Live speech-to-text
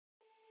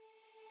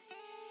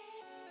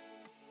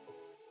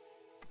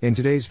In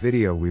today's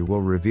video we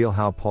will reveal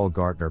how Paul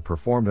Gertner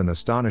performed an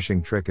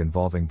astonishing trick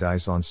involving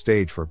dice on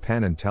stage for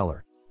Penn and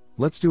Teller.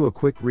 Let's do a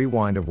quick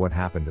rewind of what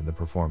happened in the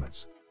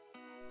performance.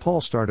 Paul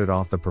started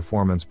off the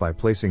performance by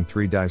placing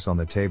 3 dice on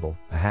the table,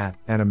 a hat,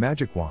 and a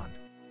magic wand.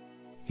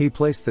 He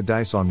placed the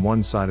dice on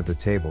one side of the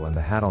table and the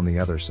hat on the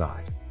other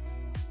side.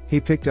 He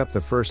picked up the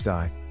first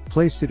die,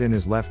 placed it in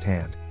his left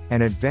hand,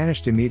 and it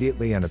vanished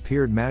immediately and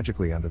appeared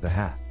magically under the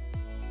hat.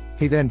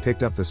 He then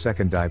picked up the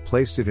second die,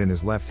 placed it in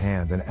his left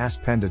hand, and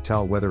asked Penn to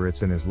tell whether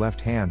it's in his left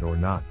hand or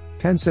not.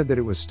 Penn said that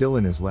it was still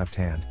in his left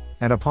hand,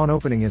 and upon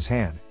opening his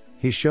hand,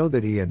 he showed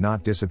that he had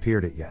not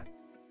disappeared it yet.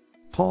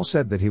 Paul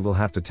said that he will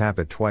have to tap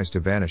it twice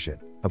to vanish it.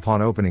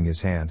 Upon opening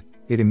his hand,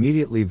 it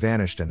immediately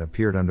vanished and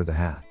appeared under the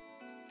hat.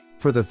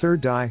 For the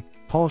third die,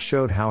 Paul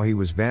showed how he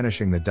was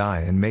vanishing the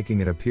die and making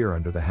it appear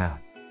under the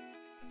hat.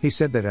 He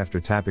said that after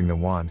tapping the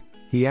wand,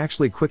 he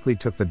actually quickly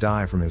took the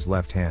die from his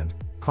left hand,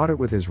 caught it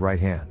with his right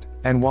hand,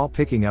 and while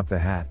picking up the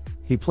hat,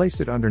 he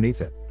placed it underneath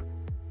it.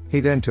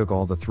 He then took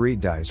all the 3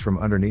 dice from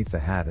underneath the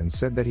hat and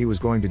said that he was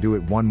going to do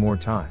it one more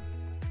time.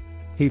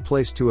 He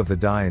placed 2 of the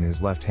die in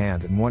his left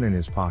hand and 1 in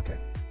his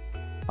pocket.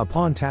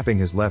 Upon tapping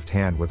his left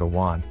hand with a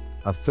wand,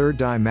 a third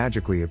die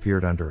magically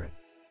appeared under it.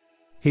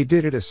 He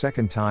did it a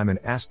second time and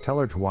asked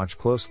Teller to watch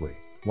closely,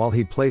 while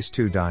he placed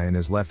 2 die in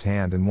his left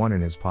hand and 1 in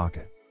his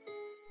pocket.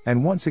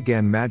 And once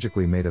again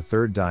magically made a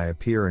third die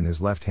appear in his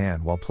left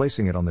hand while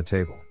placing it on the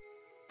table.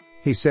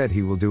 He said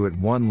he will do it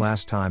one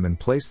last time and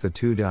place the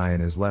 2 die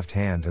in his left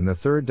hand and the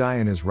third die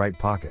in his right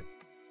pocket.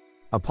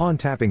 Upon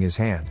tapping his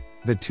hand,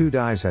 the 2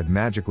 dice had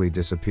magically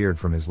disappeared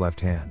from his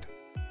left hand.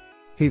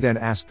 He then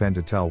asked Penn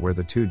to tell where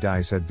the 2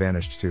 dice had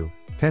vanished to.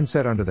 Penn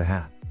said under the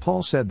hat.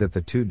 Paul said that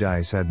the 2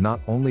 dice had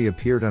not only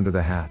appeared under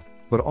the hat,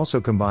 but also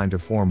combined to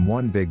form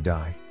one big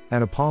die,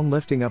 and upon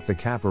lifting up the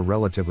cap a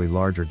relatively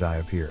larger die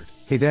appeared.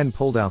 He then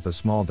pulled out the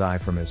small die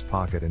from his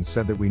pocket and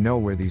said that we know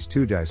where these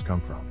 2 dice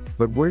come from.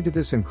 But where did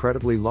this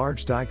incredibly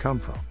large die come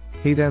from?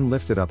 He then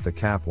lifted up the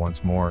cap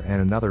once more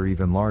and another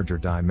even larger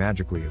die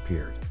magically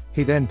appeared.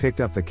 He then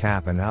picked up the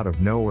cap and out of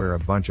nowhere a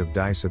bunch of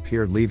dice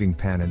appeared, leaving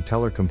Penn and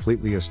Teller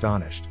completely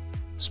astonished.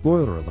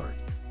 Spoiler alert.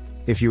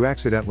 If you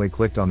accidentally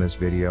clicked on this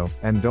video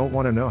and don't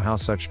want to know how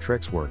such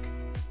tricks work,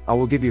 I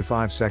will give you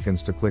 5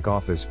 seconds to click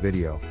off this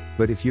video,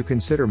 but if you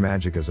consider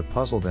magic as a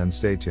puzzle then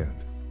stay tuned.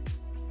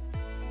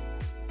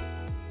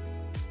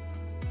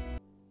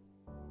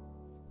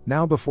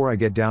 Now before I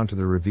get down to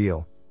the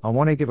reveal, I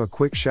want to give a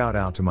quick shout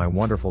out to my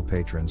wonderful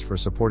patrons for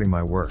supporting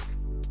my work.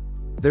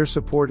 Their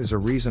support is a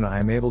reason I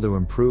am able to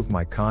improve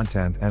my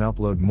content and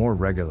upload more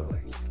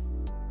regularly.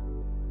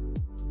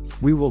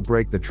 We will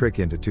break the trick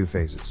into 2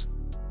 phases.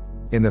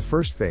 In the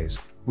first phase,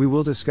 we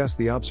will discuss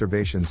the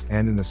observations,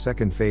 and in the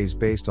second phase,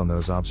 based on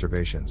those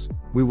observations,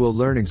 we will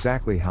learn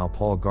exactly how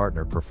Paul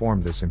Gertner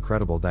performed this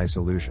incredible dice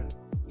illusion.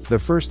 The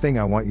first thing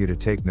I want you to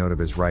take note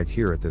of is right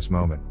here at this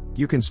moment.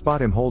 You can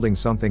spot him holding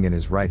something in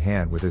his right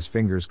hand with his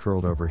fingers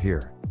curled over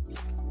here.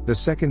 The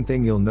second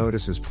thing you'll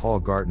notice is Paul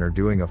Gertner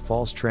doing a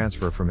false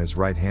transfer from his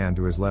right hand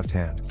to his left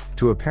hand,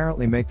 to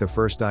apparently make the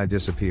first die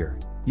disappear.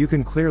 You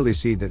can clearly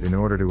see that in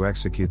order to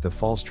execute the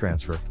false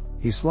transfer,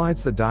 he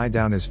slides the die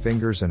down his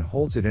fingers and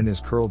holds it in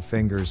his curled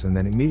fingers and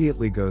then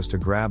immediately goes to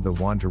grab the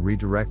wand to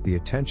redirect the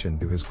attention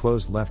to his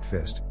closed left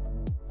fist.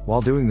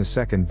 While doing the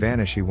second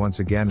vanish, he once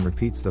again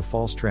repeats the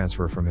false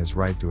transfer from his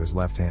right to his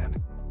left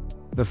hand.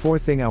 The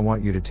fourth thing I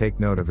want you to take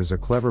note of is a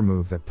clever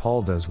move that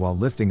Paul does while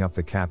lifting up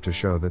the cap to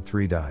show that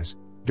 3 dice,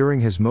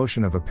 during his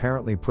motion of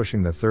apparently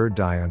pushing the third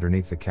die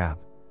underneath the cap,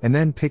 and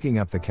then picking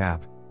up the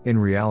cap. In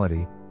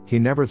reality, he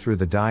never threw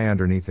the die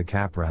underneath the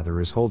cap,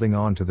 rather is holding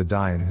on to the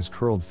die in his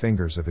curled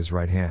fingers of his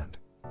right hand.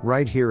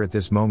 Right here at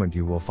this moment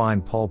you will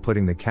find Paul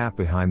putting the cap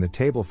behind the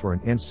table for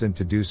an instant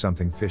to do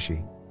something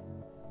fishy.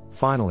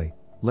 Finally,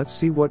 let's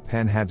see what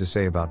Penn had to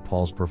say about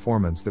Paul's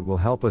performance that will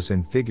help us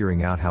in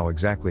figuring out how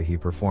exactly he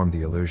performed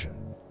the illusion.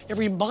 It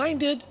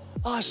reminded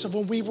us of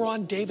when we were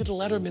on David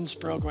Letterman's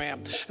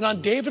program. And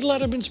on David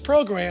Letterman's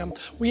program,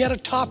 we had a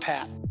top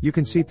hat. You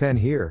can see Penn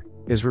here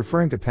is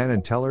referring to Penn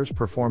and Teller's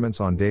performance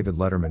on David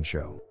Letterman's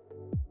show,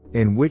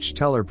 in which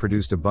Teller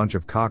produced a bunch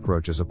of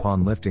cockroaches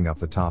upon lifting up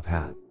the top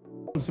hat.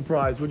 I'm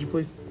surprised, would you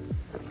please?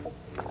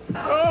 Oh!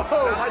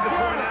 I'd like to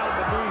point out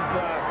that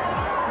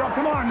these, no,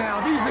 come on now,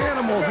 these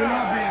animals are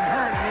not being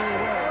hurt in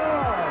any way.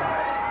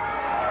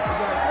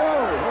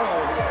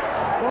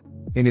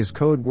 In his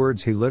code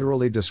words, he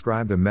literally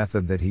described a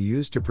method that he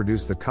used to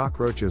produce the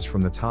cockroaches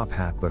from the top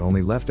hat, but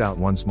only left out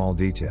one small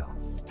detail.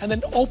 And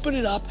then opened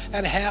it up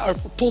and or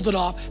pulled it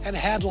off and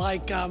had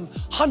like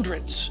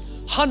hundreds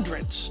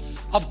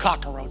of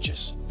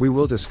cockroaches. We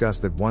will discuss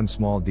that one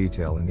small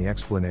detail in the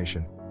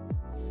explanation.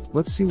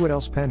 Let's see what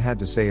else Penn had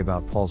to say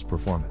about Paul's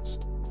performance.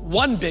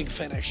 1 big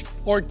finish,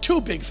 or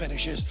 2 big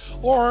finishes,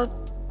 or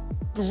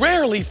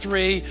rarely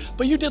 3,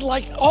 but you did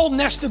like all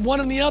nested one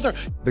in the other.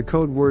 The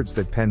code words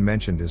that Penn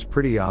mentioned is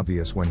pretty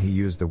obvious when he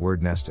used the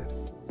word nested.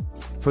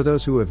 For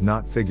those who have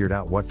not figured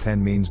out what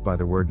Penn means by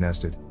the word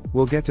nested,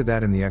 we'll get to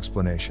that in the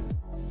explanation.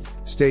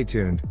 Stay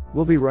tuned,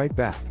 we'll be right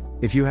back.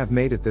 If you have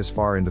made it this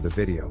far into the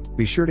video,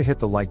 be sure to hit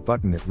the like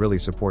button, it really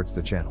supports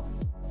the channel.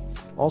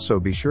 Also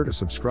be sure to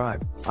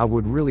subscribe, I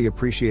would really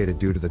appreciate it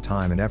due to the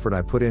time and effort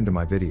I put into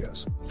my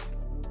videos.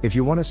 If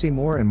you want to see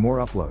more and more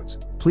uploads,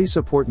 please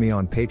support me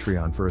on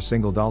Patreon for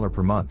 $1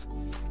 per month.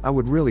 I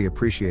would really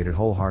appreciate it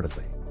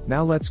wholeheartedly.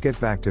 Now let's get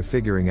back to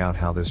figuring out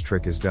how this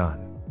trick is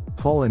done.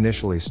 Paul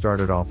initially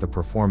started off the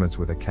performance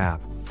with a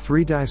cap,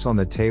 3 dice on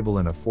the table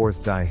and a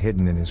 4th die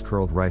hidden in his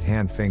curled right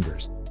hand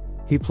fingers.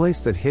 He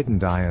placed that hidden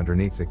die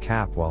underneath the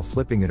cap while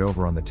flipping it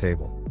over on the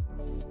table.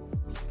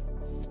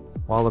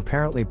 While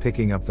apparently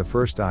picking up the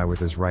first die with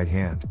his right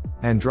hand,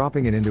 and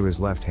dropping it into his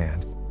left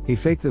hand, he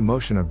faked the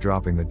motion of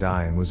dropping the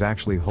die and was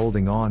actually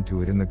holding on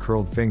to it in the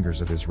curled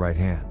fingers of his right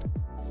hand.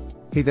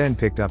 He then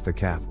picked up the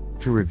cap,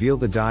 to reveal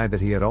the die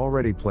that he had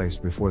already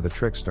placed before the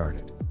trick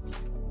started.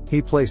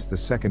 He placed the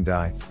second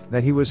die,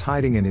 that he was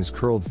hiding in his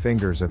curled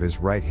fingers of his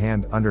right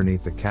hand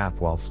underneath the cap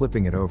while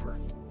flipping it over.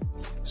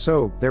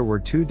 So, there were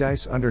 2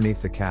 dice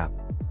underneath the cap.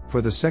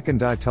 For the second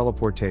die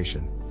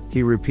teleportation,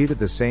 he repeated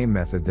the same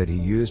method that he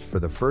used for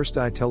the first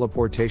die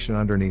teleportation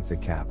underneath the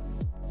cap.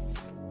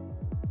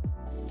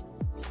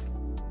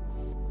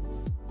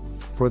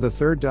 For the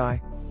third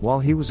die, while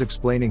he was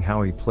explaining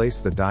how he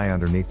placed the die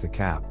underneath the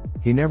cap,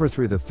 he never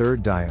threw the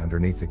third die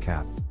underneath the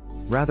cap,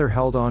 rather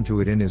held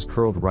onto it in his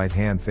curled right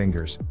hand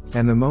fingers,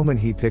 and the moment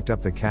he picked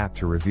up the cap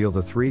to reveal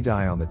the 3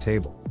 die on the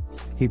table,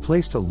 he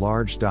placed a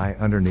large die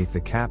underneath the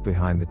cap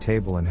behind the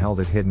table and held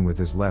it hidden with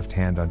his left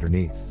hand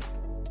underneath.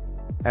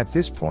 At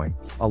this point,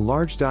 a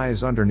large die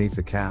is underneath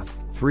the cap,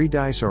 3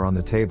 dice are on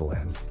the table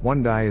and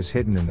 1 die is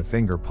hidden in the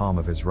finger palm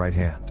of his right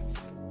hand.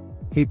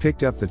 He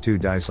picked up the 2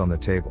 dice on the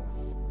table.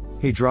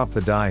 He dropped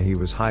the die he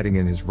was hiding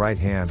in his right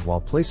hand while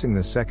placing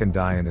the second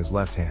die in his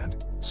left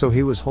hand, so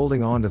he was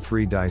holding on to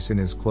 3 dice in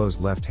his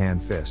closed left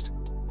hand fist,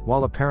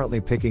 while apparently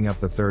picking up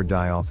the third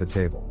die off the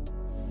table.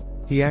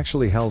 He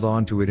actually held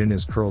on to it in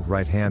his curled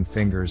right hand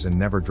fingers and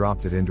never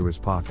dropped it into his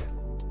pocket.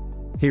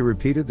 He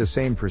repeated the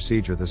same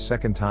procedure the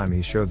second time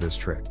he showed this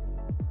trick.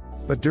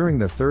 But during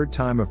the third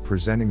time of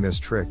presenting this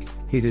trick,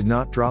 he did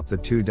not drop the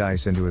 2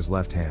 dice into his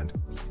left hand,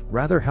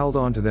 rather held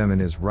on to them in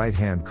his right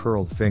hand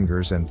curled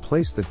fingers and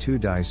placed the 2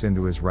 dice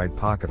into his right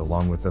pocket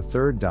along with the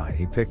third die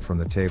he picked from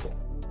the table.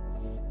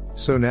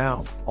 So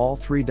now, all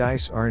 3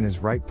 dice are in his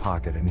right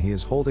pocket and he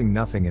is holding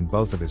nothing in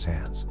both of his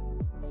hands.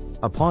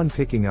 Upon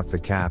picking up the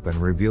cap and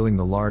revealing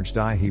the large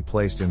die he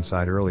placed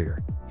inside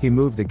earlier, he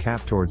moved the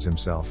cap towards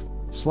himself,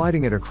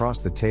 sliding it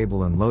across the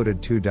table and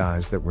loaded 2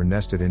 dice that were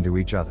nested into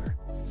each other.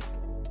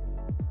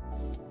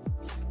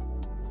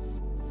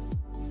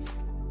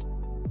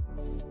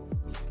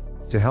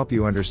 To help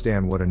you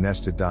understand what a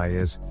nested die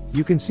is,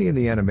 you can see in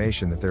the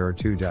animation that there are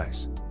 2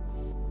 dice,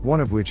 one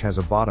of which has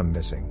a bottom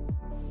missing.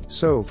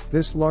 So,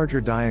 this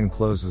larger die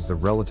encloses the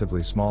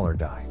relatively smaller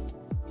die.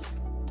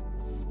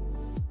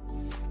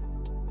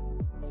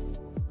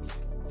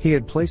 He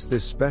had placed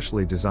this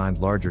specially designed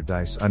larger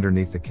dice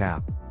underneath the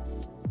cap.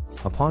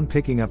 Upon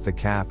picking up the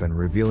cap and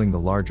revealing the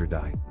larger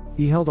die,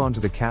 he held onto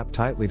the cap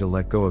tightly to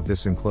let go of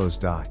this enclosed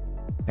die.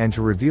 And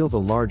to reveal the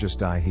largest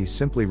die, he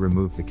simply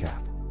removed the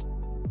cap.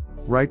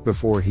 Right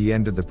before he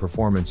ended the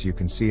performance, you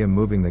can see him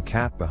moving the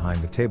cap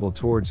behind the table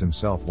towards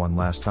himself one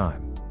last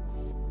time.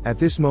 At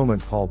this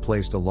moment, Paul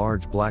placed a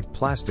large black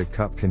plastic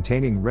cup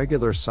containing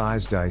regular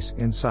size dice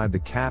inside the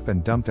cap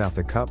and dumped out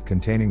the cup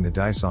containing the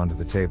dice onto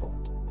the table.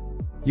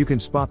 You can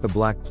spot the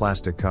black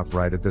plastic cup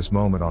right at this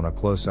moment on a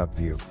close-up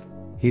view.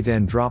 He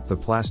then dropped the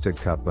plastic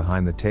cup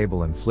behind the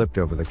table and flipped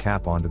over the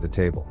cap onto the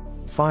table.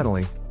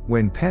 Finally,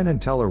 when Penn and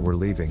Teller were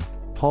leaving,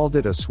 Paul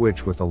did a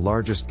switch with the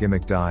largest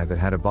gimmick die that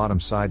had a bottom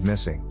side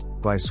missing,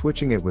 by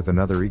switching it with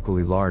another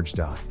equally large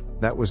die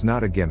that was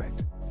not a gimmick.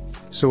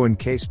 So in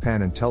case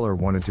Penn and Teller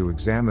wanted to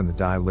examine the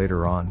die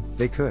later on,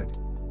 they could.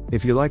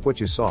 If you like what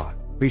you saw,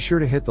 be sure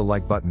to hit the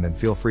like button and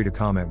feel free to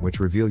comment which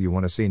reveal you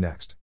want to see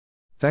next.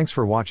 Thanks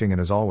for watching,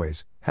 and as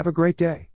always, have a great day.